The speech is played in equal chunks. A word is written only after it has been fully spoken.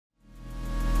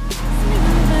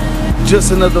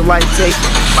just another life taken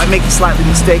by making slightly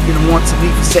mistaken and want to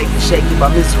be forsaken, shaken by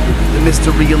misery. The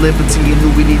mystery of liberty and who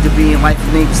we need to be in life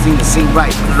and neighbors seem to seem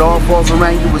right. But it all falls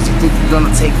around you as you think you're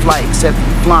gonna take flight, except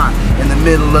you're flying in the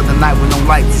middle of the night with no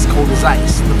lights, as cold as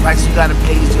ice. The price you gotta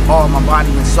pay is your all, my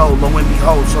body and soul. Lo and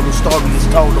behold, so the story is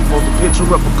told. Of the picture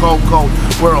of a cold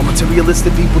world.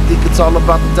 Materialistic people think it's all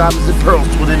about the diamonds and pearls.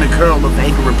 Within a curl of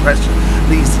anger and pressure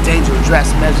leads to danger and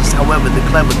drastic measures. However, the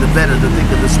clever, the better, the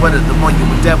thicker the sweater, the more you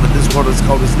endeavor. This world is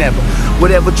cold as never.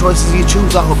 Whatever choices you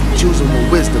choose, I hope you choose them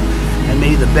with wisdom. And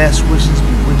may the best wishes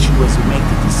be with you as you make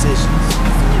the decisions.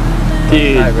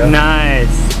 Dude,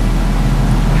 nice.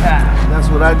 That's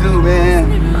what I do,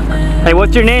 man. Hey,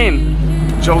 what's your name?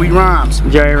 Joey Rhymes.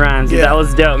 Joey Rhymes. Dude, Yeah. that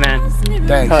was dope, man.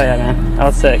 Thanks. Oh yeah, man. That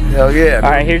was sick. Hell yeah. All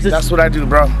right, here's this. That's what I do,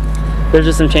 bro. There's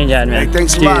just some change ad, man. Hey,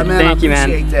 thanks a dude, lot, man. Thank you,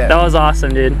 man. That That was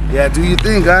awesome, dude. Yeah, do your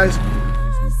thing, guys.